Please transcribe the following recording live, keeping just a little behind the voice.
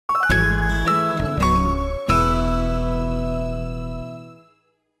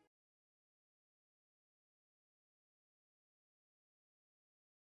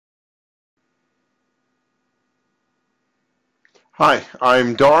Hi,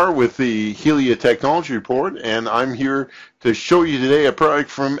 I'm Dar with the HELIA Technology Report, and I'm here to show you today a product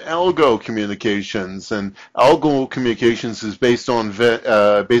from Algo Communications. And Algo Communications is based out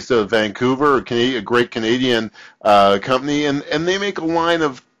of Vancouver, a great Canadian company, and they make a line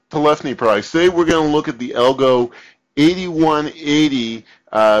of telephony products. Today we're going to look at the Algo 8180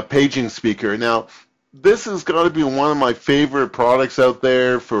 paging speaker. Now, this has got to be one of my favorite products out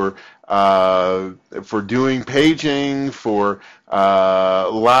there for doing paging, for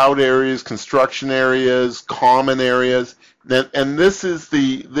loud areas, construction areas, common areas, and this is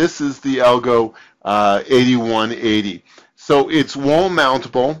the Algo 8180. So it's wall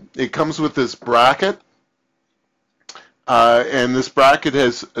mountable. It comes with this bracket, and this bracket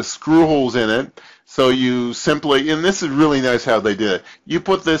has screw holes in it. So you simply, and this is really nice how they did it. You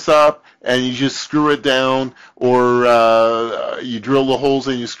put this up and you just screw it down, or you drill the holes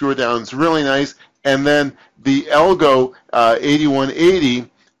and you screw it down. It's really nice. And then the Algo 8180,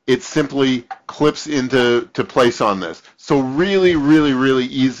 it simply clips into place on this. So really, really, really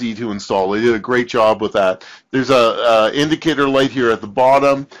easy to install. They did a great job with that. There's a indicator light here at the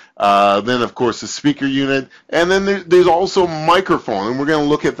bottom. Then, of course, the speaker unit. And then there's also microphone. And we're going to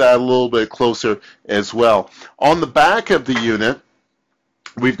look at that a little bit closer as well. On the back of the unit,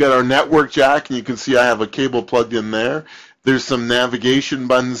 we've got our network jack. And you can see I have a cable plugged in there. There's some navigation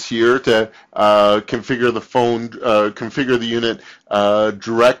buttons here to configure the phone, configure the unit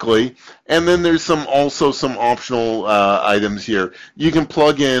directly, and then there's also some optional items here. You can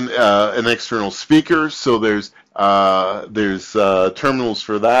plug in an external speaker, so there's terminals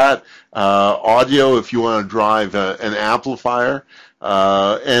for that, audio if you want to drive an amplifier,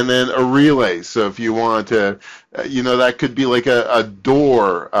 and then a relay. So if you want to, that could be like a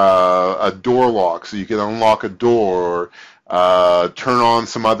door lock, so you can unlock a door, or turn on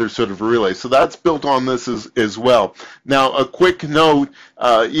some other sort of relay. So that's built on this as well. Now, a quick note,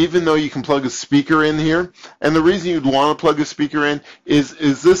 even though you can plug a speaker in here, and the reason you'd want to plug a speaker in is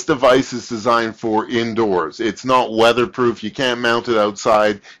this device is designed for indoors. It's not weatherproof. You can't mount it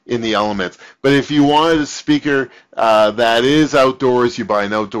outside in the elements. But if you wanted a speaker that is outdoors, you buy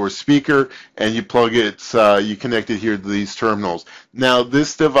an outdoor speaker and you plug it, you connect it here to these terminals. Now,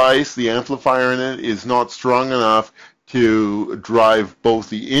 this device, the amplifier in it, is not strong enough to drive both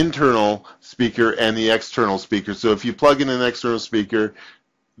the internal speaker and the external speaker. So if you plug in an external speaker,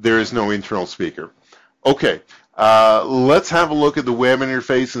 there is no internal speaker. Okay, let's have a look at the web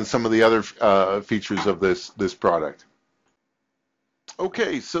interface and some of the other features of this product.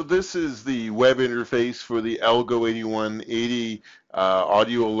 Okay, so this is the web interface for the Algo 8180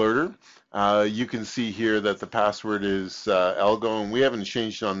 audio alerter. You can see here that the password is Algo, and we haven't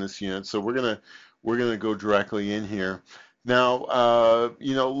changed on this unit, so we're gonna go directly in here. Now,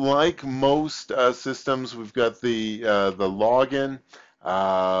 like most systems, we've got the login,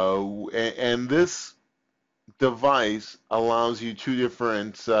 and this device allows you two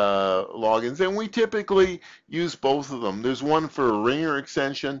different logins, and we typically use both of them. There's one for a ringer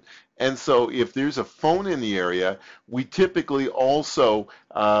extension, and so if there's a phone in the area, we typically also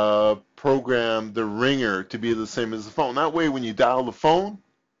program the ringer to be the same as the phone. That way, when you dial the phone,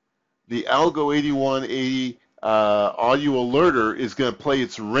 the Algo 8180 audio alerter is going to play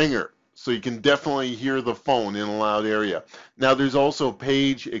its ringer, so you can definitely hear the phone in a loud area. Now, there's also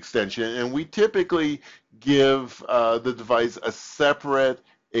page extension, and we typically give the device a separate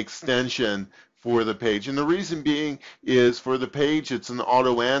extension for the page. And the reason being is for the page, it's an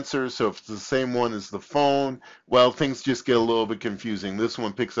auto answer, so if it's the same one as the phone, well, things just get a little bit confusing. This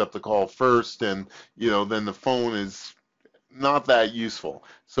one picks up the call first, and then the phone is not that useful.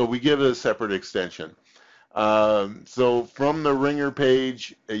 So we give it a separate extension. So from the ringer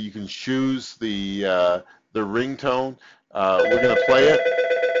page, you can choose the ringtone. We're going to play it.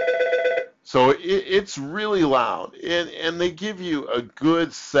 So it's really loud, and they give you a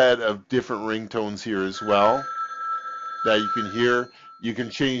good set of different ringtones here as well that you can hear. You can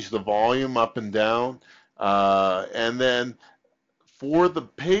change the volume up and down, and then for the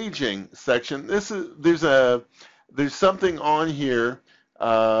paging section, there's something on here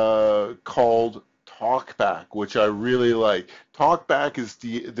called TalkBack, which I really like. TalkBack is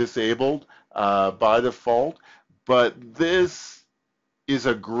disabled by default, but this is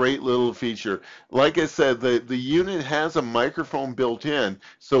a great little feature. Like I said, the unit has a microphone built in,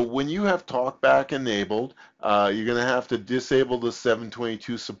 so when you have TalkBack enabled, you're going to have to disable the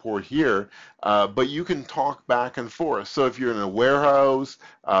 722 support here, but you can talk back and forth. So if you're in a warehouse,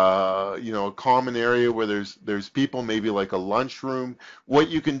 a common area where there's people, maybe like a lunchroom, what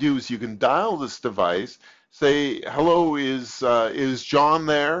you can do is you can dial this device, say, hello, is John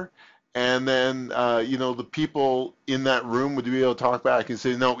there? and then the people in that room would be able to talk back and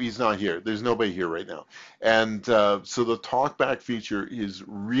say, no, he's not here. There's nobody here right now. And so the talk back feature is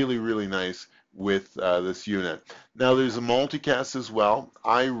really, really nice with this unit. Now there's a multicast as well.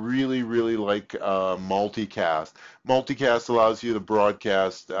 I really, really like multicast. Multicast allows you to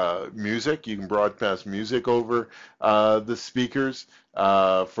broadcast music. You can broadcast music over the speakers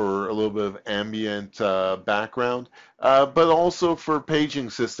for a little bit of ambient background, but also for paging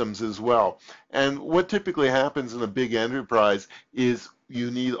systems as well. And what typically happens in a big enterprise is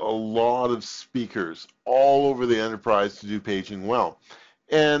you need a lot of speakers all over the enterprise to do paging well.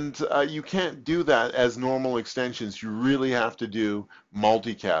 And you can't do that as normal extensions. You really have to do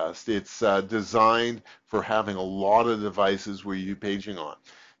multicast. It's designed for having a lot of devices where you do paging on.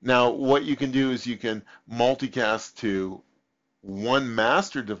 Now, what you can do is you can multicast to one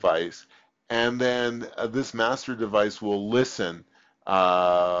master device, and then this master device will listen.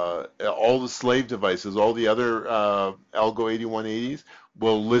 All the slave devices, all the other Algo 8180s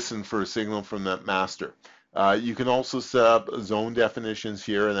will listen for a signal from that master. You can also set up zone definitions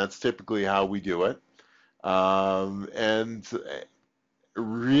here, and that's typically how we do it. And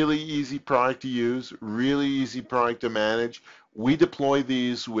really easy product to use, really easy product to manage. We deploy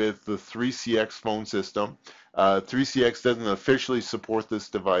these with the 3CX phone system. 3CX doesn't officially support this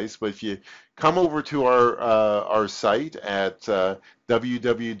device, but if you come over to our site at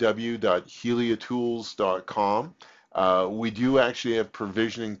www.heliatools.com, we do actually have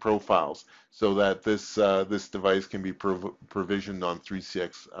provisioning profiles so that this device can be provisioned on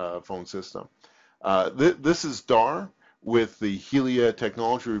 3CX phone system. This is Dar with the HELIA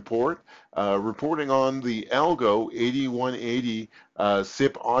Technology Report, reporting on the Algo 8180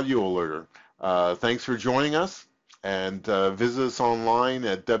 SIP audio alerter. Thanks for joining us, and visit us online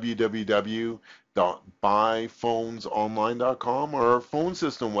at www.buyphonesonline.com or our phone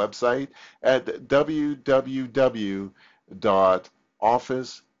system website at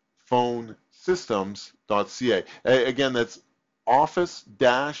www.officephonesystems.ca. Again, that's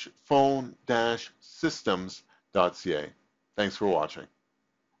office-phone-systems.ca. Thanks for watching.